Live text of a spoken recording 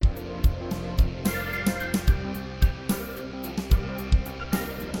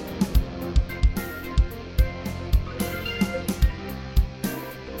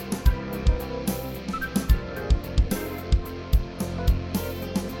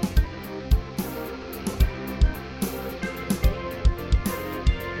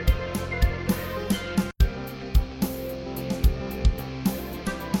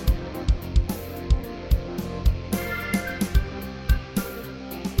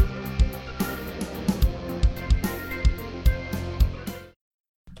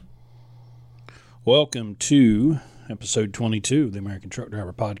Welcome to episode 22 of the American Truck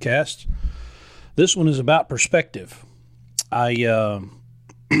Driver Podcast. This one is about perspective. I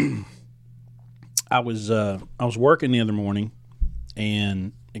was working the other morning,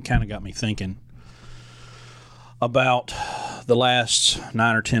 and it kind of got me thinking about the last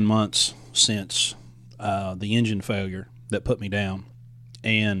 9 or 10 months since the engine failure that put me down.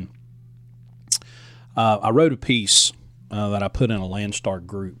 And I wrote a piece that I put in a Landstar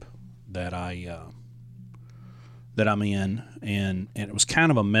group that I'm in, and it was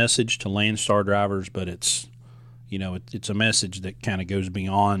kind of a message to Landstar drivers, but it's a message that kind of goes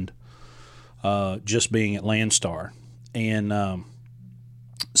beyond just being at Landstar. And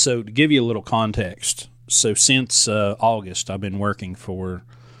so to give you a little context, so since August, I've been working for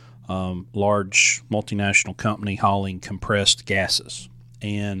large multinational company hauling compressed gases,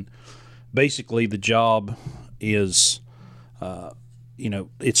 and basically the job is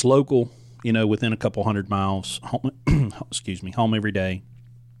it's local, within a couple 100 miles, home, home every day.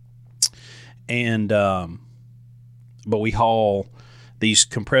 And, but we haul these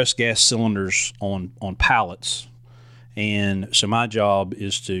compressed gas cylinders on pallets. And so my job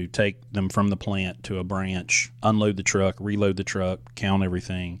is to take them from the plant to a branch, unload the truck, reload the truck, count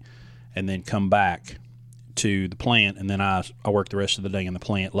everything, and then come back to the plant. And then I work the rest of the day in the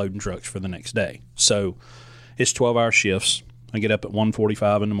plant loading trucks for the next day. So it's 12-hour shifts. I get up at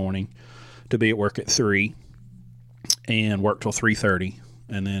 1:45 in the morning to be at work at 3 and work till 3:30,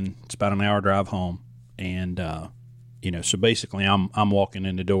 and then it's about an hour drive home. And so basically I'm walking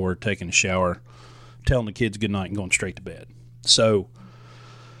in the door, taking a shower, telling the kids good night, and going straight to bed. So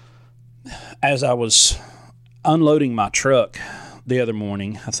as I was unloading my truck the other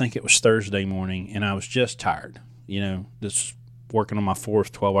morning, I think it was Thursday morning, and I was just tired, just working on my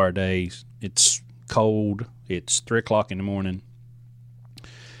fourth 12-hour days. It's cold. It's 3 o'clock in the morning,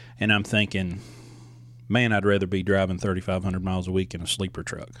 and I'm thinking, man, I'd rather be driving 3,500 miles a week in a sleeper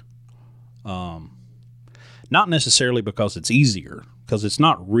truck. Not necessarily because it's easier, because it's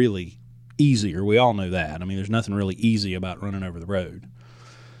not really easier. We all know that. I mean, there's nothing really easy about running over the road.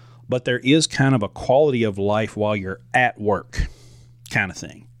 But there is kind of a quality of life while you're at work kind of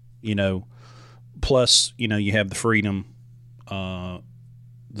thing, Plus, you have the freedom,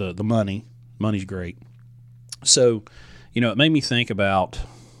 the money. Money's great. So, it made me think about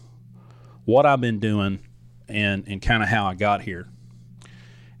what I've been doing and kind of how I got here.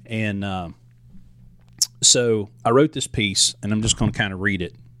 And so I wrote this piece, and I'm just going to kind of read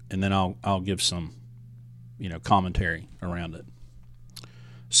it, and then I'll give some, commentary around it.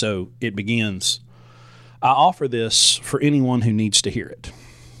 So it begins, I offer this for anyone who needs to hear it.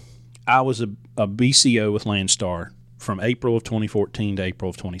 I was a BCO with Landstar from April of 2014 to April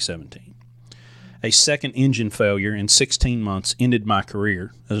of 2017. A second engine failure in 16 months ended my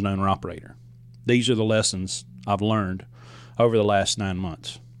career as an owner-operator. These are the lessons I've learned over the last 9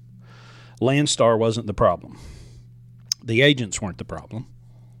 months. Landstar wasn't the problem. The agents weren't the problem.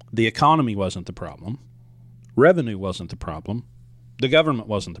 The economy wasn't the problem. Revenue wasn't the problem. The government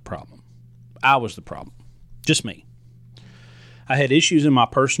wasn't the problem. I was the problem. Just me. I had issues in my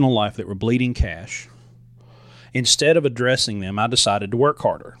personal life that were bleeding cash. Instead of addressing them, I decided to work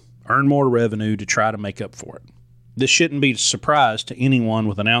harder, earn more revenue to try to make up for it. This shouldn't be a surprise to anyone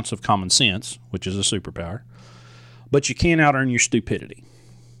with an ounce of common sense, which is a superpower, but you can't out-earn your stupidity.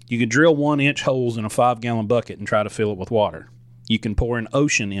 You can drill 1-inch holes in a 5-gallon bucket and try to fill it with water. You can pour an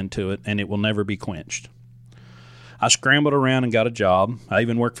ocean into it, and it will never be quenched. I scrambled around and got a job. I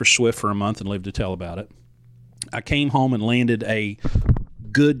even worked for Swift for a month and lived to tell about it. I came home and landed a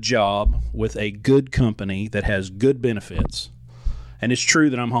good job with a good company that has good benefits. And it's true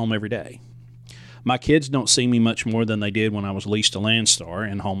that I'm home every day. My kids don't see me much more than they did when I was leased to Landstar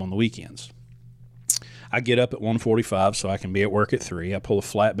and home on the weekends. I get up at 1:45 so I can be at work at 3. I pull a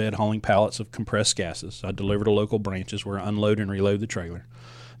flatbed hauling pallets of compressed gases. I deliver to local branches where I unload and reload the trailer,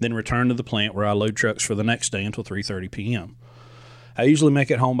 then return to the plant where I load trucks for the next day until 3:30 p.m. I usually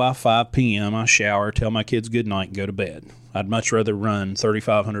make it home by 5 p.m. I shower, tell my kids good night, and go to bed. I'd much rather run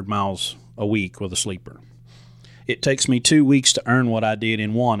 3,500 miles a week with a sleeper. It takes me 2 weeks to earn what I did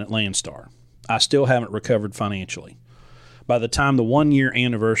in 1 at Landstar. I still haven't recovered financially. By the time the 1-year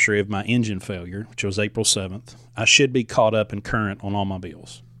anniversary of my engine failure, which was April 7th, I should be caught up and current on all my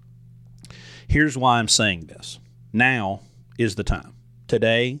bills. Here's why I'm saying this. Now is the time.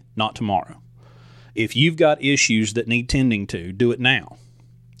 Today, not tomorrow. If you've got issues that need tending to, do it now.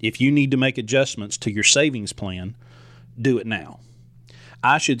 If you need to make adjustments to your savings plan, do it now.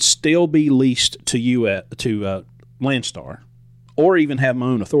 I should still be leased to Landstar, or even have my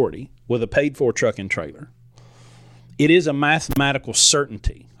own authority with a paid-for truck and trailer. It is a mathematical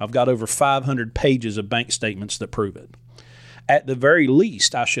certainty. I've got over 500 pages of bank statements that prove it. At the very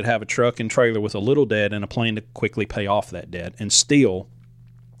least, I should have a truck and trailer with a little debt and a plan to quickly pay off that debt and still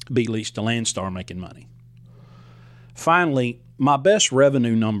be leased to Landstar making money. Finally, my best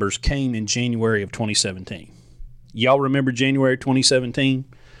revenue numbers came in January of 2017. Y'all remember January 2017?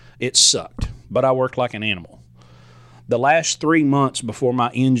 It sucked, but I worked like an animal. The last 3 months before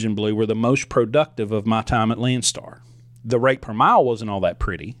my engine blew were the most productive of my time at Landstar. The rate per mile wasn't all that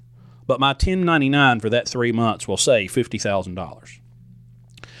pretty, but my 1099 for that 3 months will say $50,000.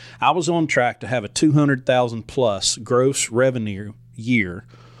 I was on track to have a $200,000 plus gross revenue year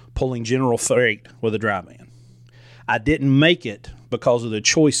pulling general freight with a dry van. I didn't make it because of the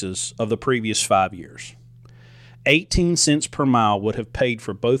choices of the previous 5 years. 18 cents per mile would have paid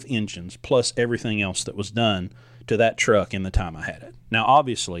for both engines plus everything else that was done to that truck in the time I had it. Now,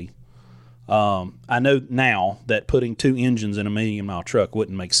 obviously, I know now that putting 2 engines in a million-mile truck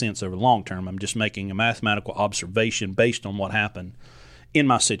wouldn't make sense over the long term. I'm just making a mathematical observation based on what happened in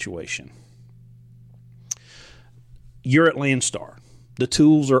my situation. You're at Landstar. The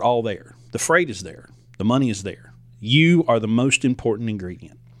tools are all there. The freight is there. The money is there. You are the most important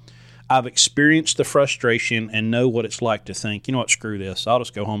ingredient. I've experienced the frustration and know what it's like to think, you know what, screw this. I'll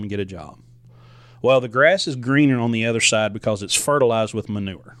just go home and get a job. Well, the grass is greener on the other side because it's fertilized with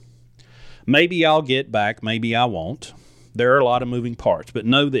manure. Maybe I'll get back, maybe I won't. There are a lot of moving parts, but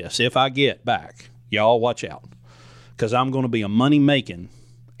know this, if I get back, y'all watch out, because I'm going to be a money-making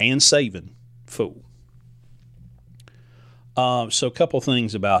and saving fool. So a couple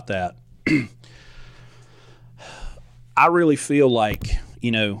things about that. I really feel like,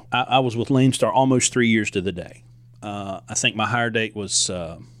 I was with Landstar almost 3 years to the day. I think my hire date was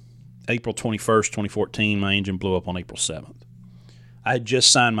April 21st, 2014. My engine blew up on April 7th. I had just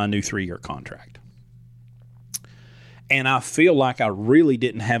signed my new 3-year contract. And I feel like I really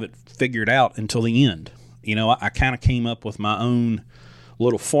didn't have it figured out until the end. I kind of came up with my own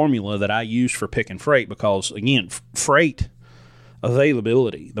little formula that I used for picking freight because, again, freight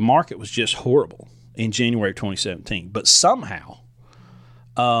availability, the market was just horrible in January 2017. But somehow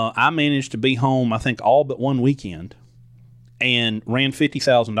I managed to be home, I think, all but one weekend and ran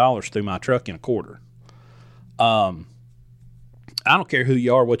 $50,000 through my truck in a quarter. I don't care who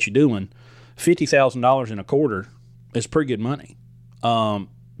you are, what you're doing, $50,000 in a quarter is pretty good money.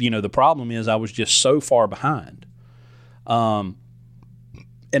 The problem is I was just so far behind. And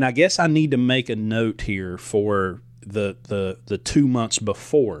I guess I need to make a note here for the 2 months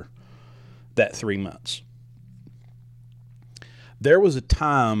before that 3 months. There was a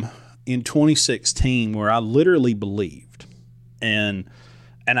time in 2016 where I literally believed, and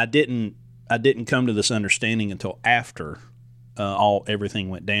I didn't come to this understanding until after everything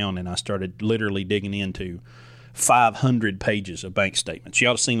went down, and I started literally digging into 500 pages of bank statements. You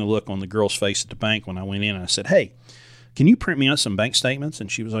ought to have seen the look on the girl's face at the bank when I went in and I said, "Hey, can you print me out some bank statements?"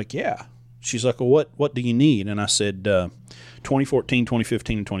 And she was like, "Yeah." She's like, "Well, what do you need?" And I said, 2014,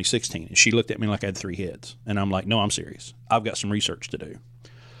 2015, and 2016. And she looked at me like I had 3 heads. And I'm like, "No, I'm serious. I've got some research to do."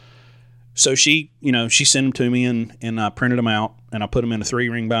 So she sent them to me and I printed them out and I put them in a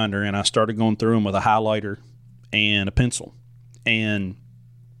 3-ring binder and I started going through them with a highlighter and a pencil and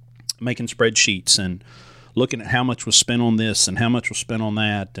making spreadsheets and looking at how much was spent on this and how much was spent on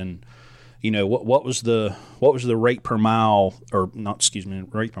that, and what was the rate per mile,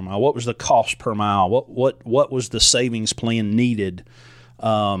 rate per mile. What was the cost per mile? What was the savings plan needed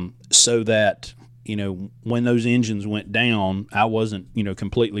so that when those engines went down, I wasn't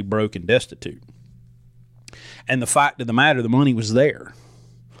completely broke and destitute. And the fact of the matter, the money was there,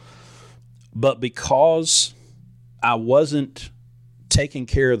 but because I wasn't taking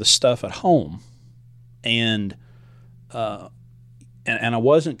care of the stuff at home, and I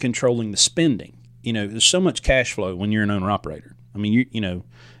wasn't controlling the spending. There's so much cash flow when you're an owner operator. I mean,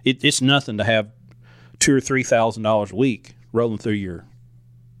 it's nothing to have $2,000 or $3,000 a week rolling through your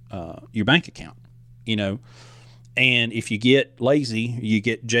bank account. And if you get lazy, you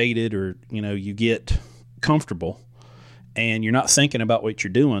get jaded, or you get comfortable, and you're not thinking about what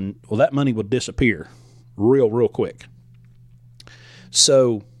you're doing, well, that money will disappear real quick.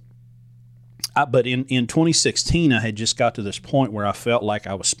 So, but in 2016, I had just got to this point where I felt like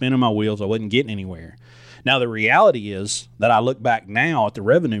I was spinning my wheels. I wasn't getting anywhere. Now, the reality is that I look back now at the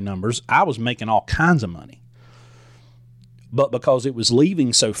revenue numbers, I was making all kinds of money. But because it was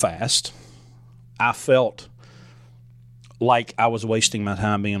leaving so fast, I felt like I was wasting my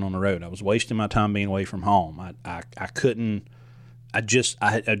time being on the road. I was wasting my time being away from home. I couldn't, I just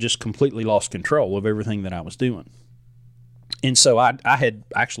completely lost control of everything that I was doing. And so I had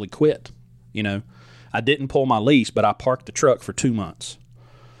actually quit. I didn't pull my lease, but I parked the truck for 2 months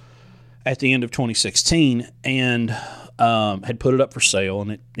at the end of 2016 and had put it up for sale,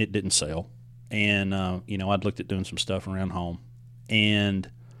 and it didn't sell. And, I'd looked at doing some stuff around home. And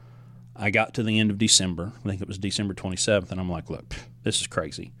I got to the end of December. I think it was December 27th, and I'm like, look, this is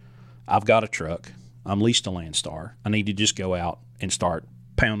crazy. I've got a truck. I'm leased to Landstar. I need to just go out and start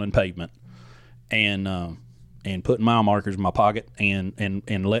pounding pavement and putting mile markers in my pocket and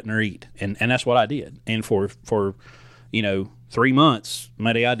letting her eat. And that's what I did. And for 3 months,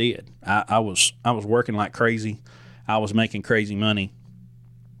 maybe I did. I was working like crazy. I was making crazy money.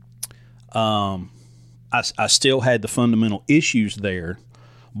 I still had the fundamental issues there,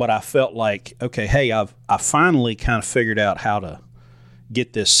 but I felt like, okay, hey, I finally kind of figured out how to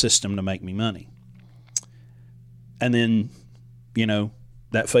get this system to make me money. And then,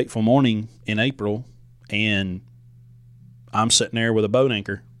 that fateful morning in April, and I'm sitting there with a boat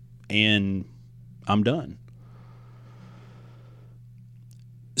anchor, and I'm done.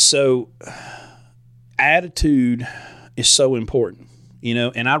 So attitude is so important,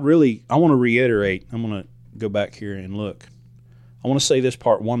 and I want to reiterate, I'm going to go back here and look. I want to say this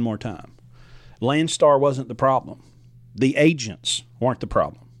part one more time. Landstar wasn't the problem. The agents weren't the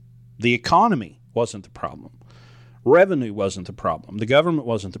problem. The economy wasn't the problem. Revenue wasn't the problem. The government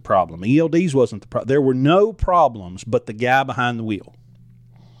wasn't the problem. ELDs wasn't the problem. There were no problems but the guy behind the wheel.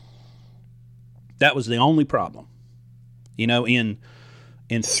 That was the only problem. In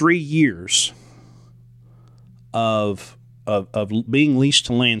 3 years of being leased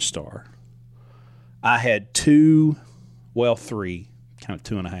to Landstar, I had three, kind of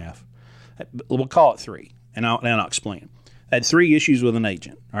 2.5. We'll call it 3, and I'll explain. I had 3 issues with an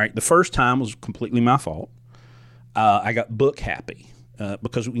agent. All right, the first time was completely my fault. I got book happy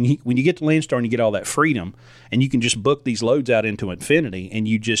because when you get to Landstar and you get all that freedom, and you can just book these loads out into infinity, and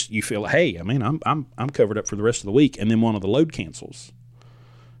you feel, hey, I'm covered up for the rest of the week, and then one of the load cancels,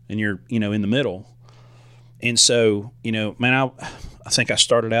 and you're in the middle, and so I think I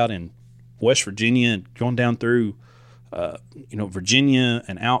started out in West Virginia and going down through Virginia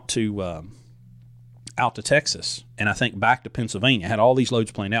and out to Texas, and I think back to Pennsylvania. I had all these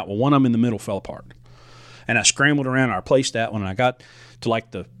loads planned out. Well, one of them in the middle fell apart. And I scrambled around, and I placed that one, and I got to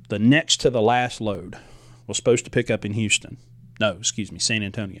like the next to the last load was supposed to pick up in San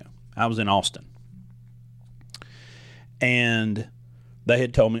Antonio. I was in Austin. And they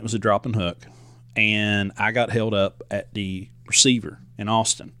had told me it was a drop and hook, and I got held up at the receiver in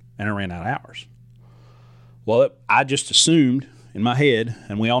Austin, and I ran out of hours. Well, I just assumed in my head,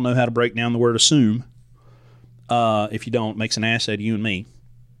 and we all know how to break down the word assume. If you don't, it makes an ass out of you and me.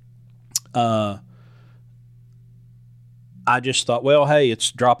 I just thought, well, hey,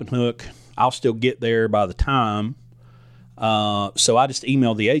 it's drop and hook. I'll still get there by the time. So I just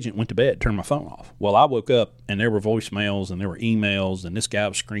emailed the agent, went to bed, turned my phone off. Well, I woke up, and there were voicemails, and there were emails, and this guy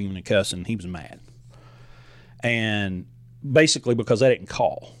was screaming and cussing. He was mad. And basically because I didn't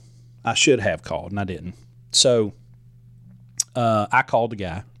call. I should have called, and I didn't. So I called the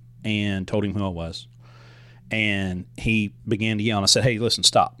guy and told him who I was. And he began to yell, and I said, hey, listen,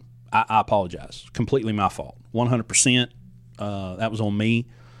 stop. I apologize. Completely my fault. 100%. That was on me.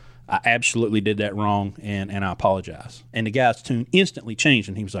 I absolutely did that wrong, and I apologize. And the guy's tune instantly changed,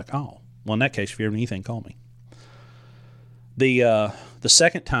 and he was like, oh, well, in that case, if you ever need anything, call me. The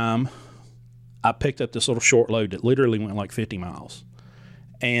second time, I picked up this little short load that literally went like 50 miles.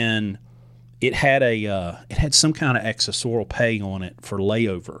 And it had some kind of accessorial pay on it for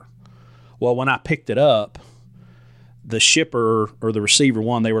layover. Well, when I picked it up, the shipper or the receiver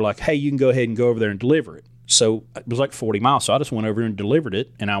they were like, hey, you can go ahead and go over there and deliver it. So it was like 40 miles. So I just went over and delivered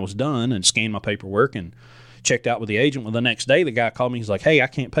it, and I was done and scanned my paperwork and checked out with the agent. Well, the next day, the guy called me. He's like, hey, I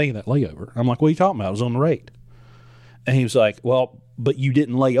can't pay you that layover. I'm like, what are you talking about? I was on the rate. And he was like, well, but you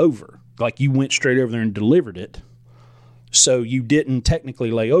didn't lay over. Like, you went straight over there and delivered it. So you didn't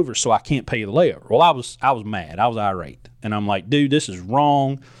technically lay over, so I can't pay you the layover. Well, I was mad. I was irate. And I'm like, dude, this is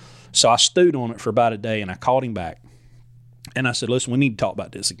wrong. So I stewed on it for about a day, and I called him back. And I said, listen, we need to talk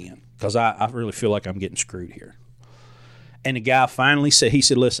about this again because I really feel like I'm getting screwed here. And the guy finally said,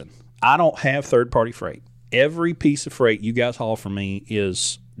 listen, I don't have third-party freight. Every piece of freight you guys haul for me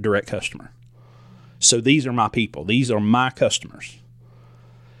is direct customer. So these are my people. These are my customers.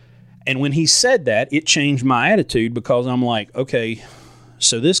 And when he said that, it changed my attitude because I'm like, okay,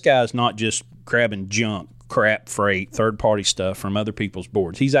 so this guy's not just grabbing junk, crap freight, third-party stuff from other people's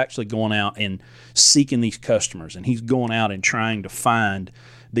boards. He's actually going out and seeking these customers, and he's going out and trying to find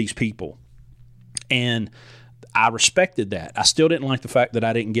these people. And I respected that. I still didn't like the fact that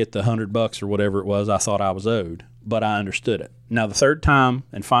I didn't get the $100 or whatever it was I thought I was owed, but I understood it. Now, the third time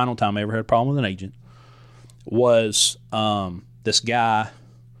and final time I ever had a problem with an agent was this guy.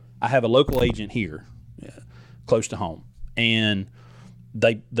 I have a local agent here, close to home, and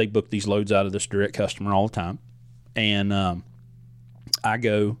they book these loads out of this direct customer all the time. And I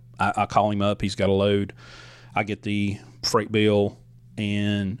call him up. He's got a load. I get the freight bill,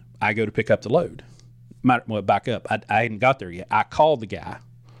 and I go to pick up the load. Back up. I hadn't got there yet. I called the guy.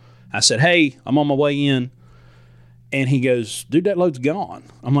 I said, "Hey, I'm on my way in." And he goes, "Dude, that load's gone."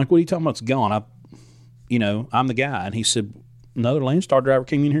 I'm like, "What are you talking about? It's gone." I'm the guy. And he said, "Another Landstar driver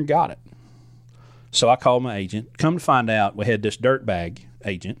came in here and got it." So I called my agent. Come to find out, we had this dirtbag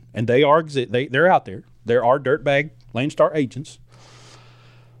agent, and they're out there. There are dirtbag Landstar agents.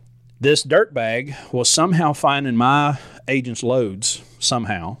 This dirtbag was somehow finding my agent's loads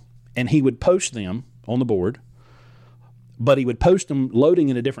somehow, and he would post them on the board, but he would post them loading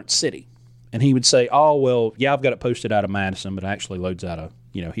in a different city. And he would say, "Oh, well, yeah, I've got it posted out of Madison, but it actually loads out of,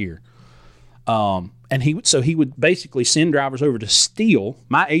 here." And he would basically send drivers over to steal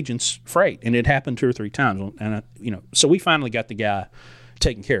my agent's freight, and it happened 2 or 3 times. And so we finally got the guy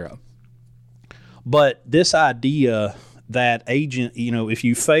taken care of. But this idea that agent, if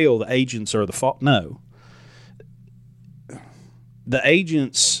you fail, the agents are the fault. No, the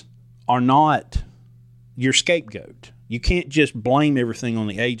agents are not your scapegoat. You can't just blame everything on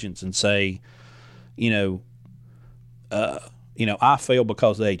the agents and say, I failed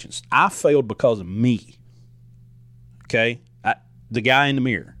because of the agents. I failed because of me. Okay? The guy in the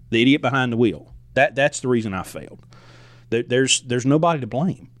mirror, the idiot behind the wheel. That's the reason I failed. There's nobody to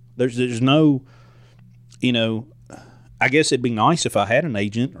blame. There's no, I guess it'd be nice if I had an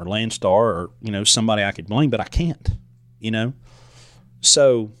agent or Landstar or, somebody I could blame, but I can't,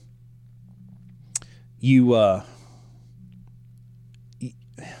 So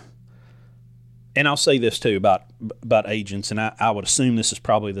and I'll say this too about agents, and I would assume this is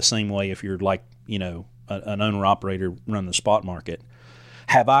probably the same way if you're like, an owner-operator running the spot market.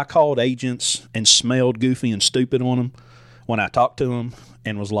 Have I called agents and smelled goofy and stupid on them when I talked to them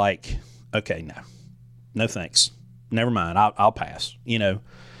and was like, okay, no thanks. Never mind, I'll pass. You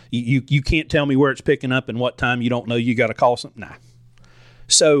can't tell me where it's picking up and what time you don't know you got to call something. Nah.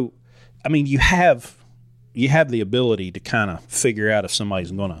 So, I mean, you have the ability to kind of figure out if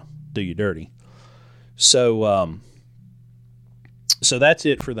somebody's going to do you dirty. So that's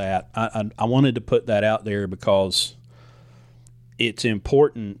it for that. I wanted to put that out there because it's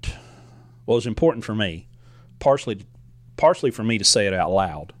important. Well, it's important for me, partially for me to say it out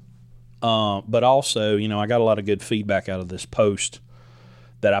loud. But also, I got a lot of good feedback out of this post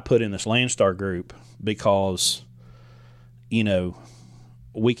that I put in this Landstar group because,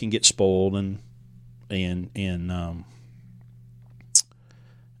 we can get spoiled and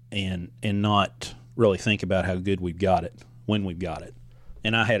not really think about how good we've got it when we've got it.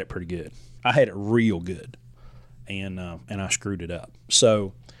 And I had it pretty good. I had it real good, and I screwed it up.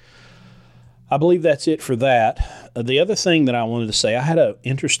 So I believe that's it for that. The other thing that I wanted to say, I had an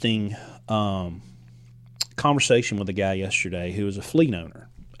interesting conversation with a guy yesterday who is a fleet owner,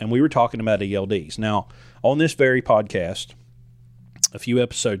 and we were talking about ELDs. Now, on this very podcast, a few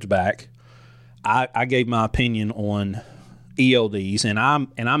episodes back, I gave my opinion on ELDs, and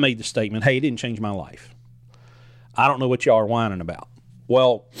I made the statement, hey, it didn't change my life. I don't know what y'all are whining about.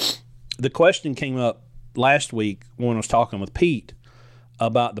 Well, the question came up last week when I was talking with Pete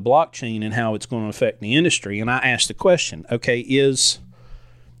about the blockchain and how it's going to affect the industry, and I asked the question, okay, is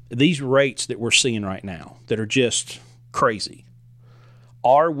these rates that we're seeing right now that are just crazy,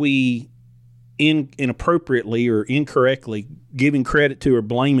 are we inappropriately or incorrectly giving credit to or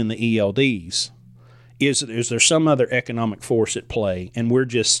blaming the ELDs? Is there some other economic force at play and we're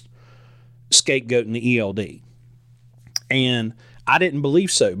just scapegoating the ELD? And I didn't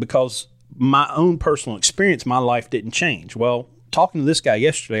believe so because my own personal experience, my life didn't change. Well, talking to this guy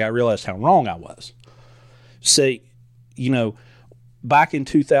yesterday, I realized how wrong I was. See, back in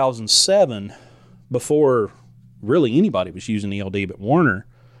 2007, before really anybody was using ELD but Werner,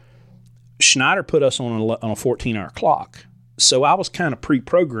 Schneider put us on a 14-hour clock. So I was kind of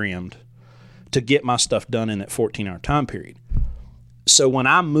pre-programmed to get my stuff done in that 14-hour time period. So when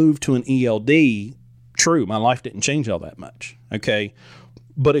I moved to an ELD, true, my life didn't change all that much, okay?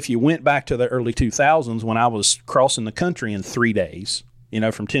 But if you went back to the early 2000s when I was crossing the country in 3 days,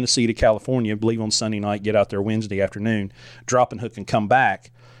 from Tennessee to California, leave on Sunday night, get out there Wednesday afternoon, drop and hook and come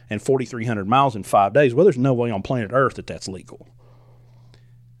back, and 4,300 miles in 5 days, well, there's no way on planet Earth that that's legal.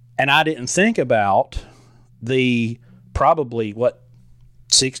 And I didn't think about the probably,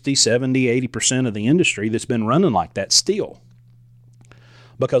 60, 70, 80% of the industry that's been running like that still,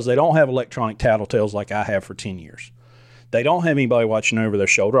 because they don't have electronic tattletales like I have for 10 years. They don't have anybody watching over their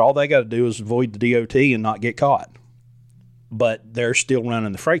shoulder. All they got to do is avoid the DOT and not get caught. But they're still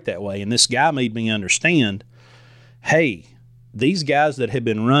running the freight that way. And this guy made me understand, hey, these guys that have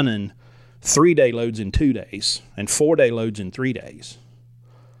been running 3-day loads in 2 days and 4-day loads in 3 days,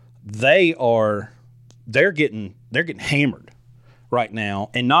 they're getting hammered right now.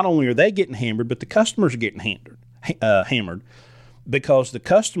 And not only are they getting hammered, but the customers are getting hammered because the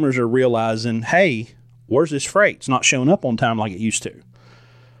customers are realizing, hey, where's this freight? It's not showing up on time like it used to.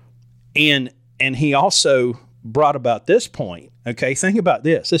 And he also brought about this point. Okay, think about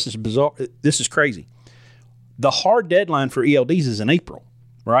this. This is bizarre. This is crazy. The hard deadline for ELDs is in April,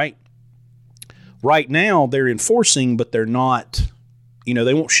 right? Right now they're enforcing, but they're not,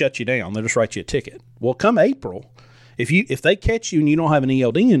 they won't shut you down. They'll just write you a ticket. Well, come April, if they catch you and you don't have an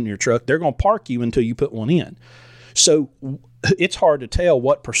ELD in your truck, they're going to park you until you put one in. So it's hard to tell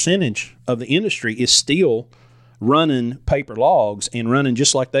what percentage of the industry is still running paper logs and running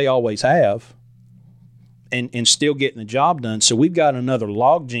just like they always have and still getting the job done. So we've got another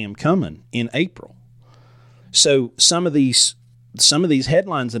log jam coming in April. So some of these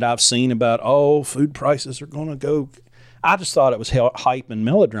headlines that I've seen about, food prices are going to go, I just thought it was hype and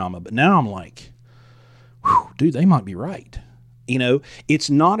melodrama. But now I'm like, dude, they might be right. It's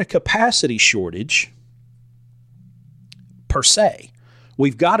not a capacity shortage per se.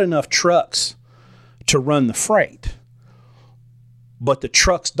 We've got enough trucks to run the freight, but the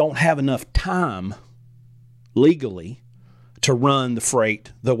trucks don't have enough time legally to run the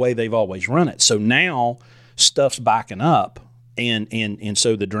freight the way they've always run it. So now stuff's backing up and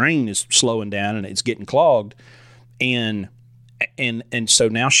so the drain is slowing down and it's getting clogged. And so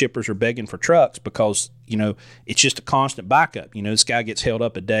now shippers are begging for trucks because, it's just a constant backup. This guy gets held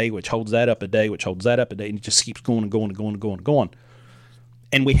up a day, which holds that up a day, which holds that up a day, and it just keeps going and going and going and going and going.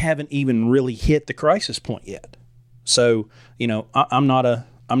 And we haven't even really hit the crisis point yet. So, I'm not a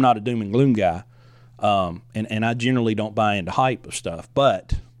doom and gloom guy. And I generally don't buy into hype of stuff,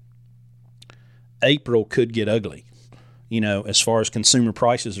 but April could get ugly, as far as consumer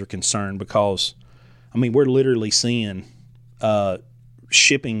prices are concerned, because, we're literally seeing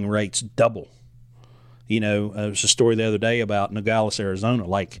shipping rates double. There was a story the other day about Nogales, Arizona,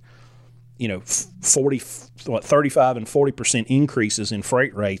 35 and 40% increases in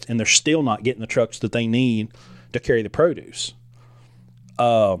freight rates, and they're still not getting the trucks that they need to carry the produce.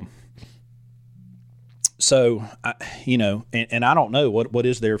 So, and I don't know what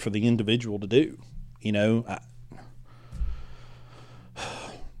is there for the individual to do.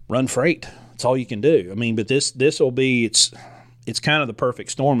 Run freight. That's all you can do. But this will be, it's kind of the perfect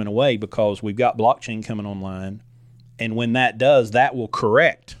storm in a way, because we've got blockchain coming online. And when that does, that will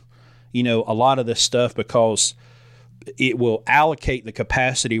correct, a lot of this stuff, because it will allocate the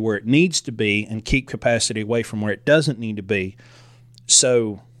capacity where it needs to be and keep capacity away from where it doesn't need to be.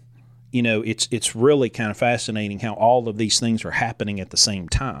 So, it's really kind of fascinating how all of these things are happening at the same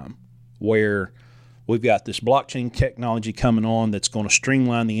time, where we've got this blockchain technology coming on that's going to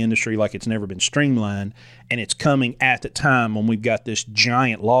streamline the industry like it's never been streamlined, and it's coming at the time when we've got this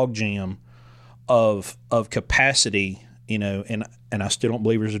giant logjam of capacity, and I still don't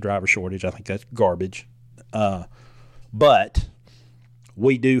believe there's a driver shortage. I think that's garbage. But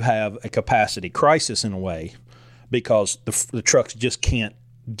we do have a capacity crisis in a way, because the trucks just can't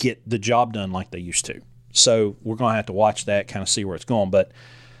get the job done like they used to. So we're going to have to watch that, kind of see where it's going. But,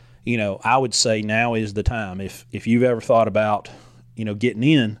 I would say now is the time. If you've ever thought about, getting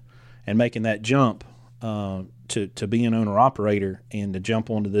in and making that jump to be an owner-operator and to jump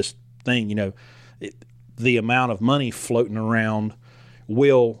onto this thing, the amount of money floating around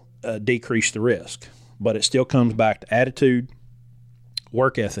will decrease the risk. But it still comes back to attitude,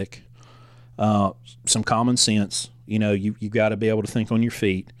 work ethic, some common sense. You've got to be able to think on your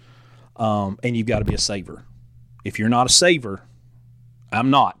feet, and you've got to be a saver. If you're not a saver,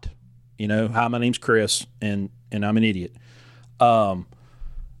 I'm not. Hi, my name's Chris, and I'm an idiot.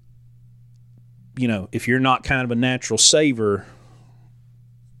 If you're not kind of a natural saver,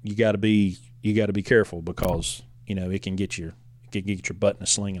 you got to be careful, because it can get your butt in a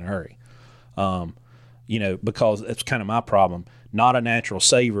sling in a hurry. Because that's kind of my problem. Not a natural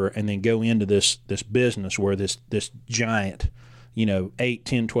saver, and then go into this business where this giant, $8,000,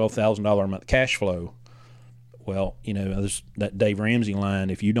 $10,000, $12,000 a month cash flow. Well, there's that Dave Ramsey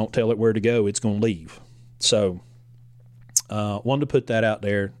line: if you don't tell it where to go, it's going to leave. So, wanted to put that out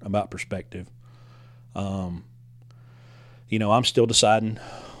there about perspective. I'm still deciding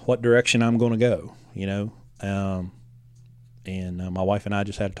what direction I'm going to go. And my wife and I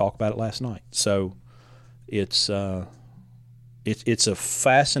just had to talk about it last night. So, it's a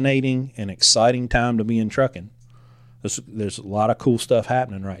fascinating and exciting time to be in trucking. there's a lot of cool stuff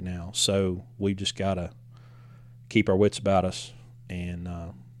happening right now. So we just got to keep our wits about us and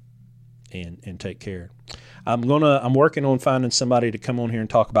take care. I'm working on finding somebody to come on here and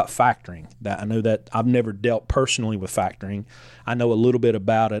talk about factoring. That I know that I've never dealt personally with factoring. I know a little bit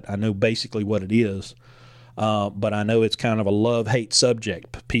about it. I know basically what it is, but I know it's kind of a love-hate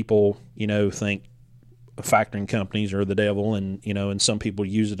subject. People, think factoring companies are the devil, and some people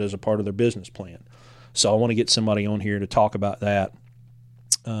use it as a part of their business plan. So I want to get somebody on here to talk about that,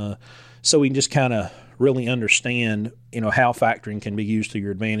 so we can just kind of really understand, how factoring can be used to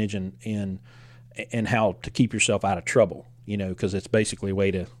your advantage and how to keep yourself out of trouble, because it's basically a way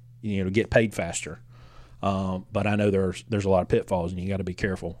to, to get paid faster. But I know there's a lot of pitfalls, and you got to be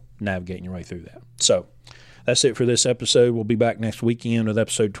careful navigating your way through that. So that's it for this episode. We'll be back next weekend with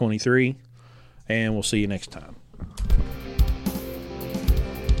episode 23, and we'll see you next time.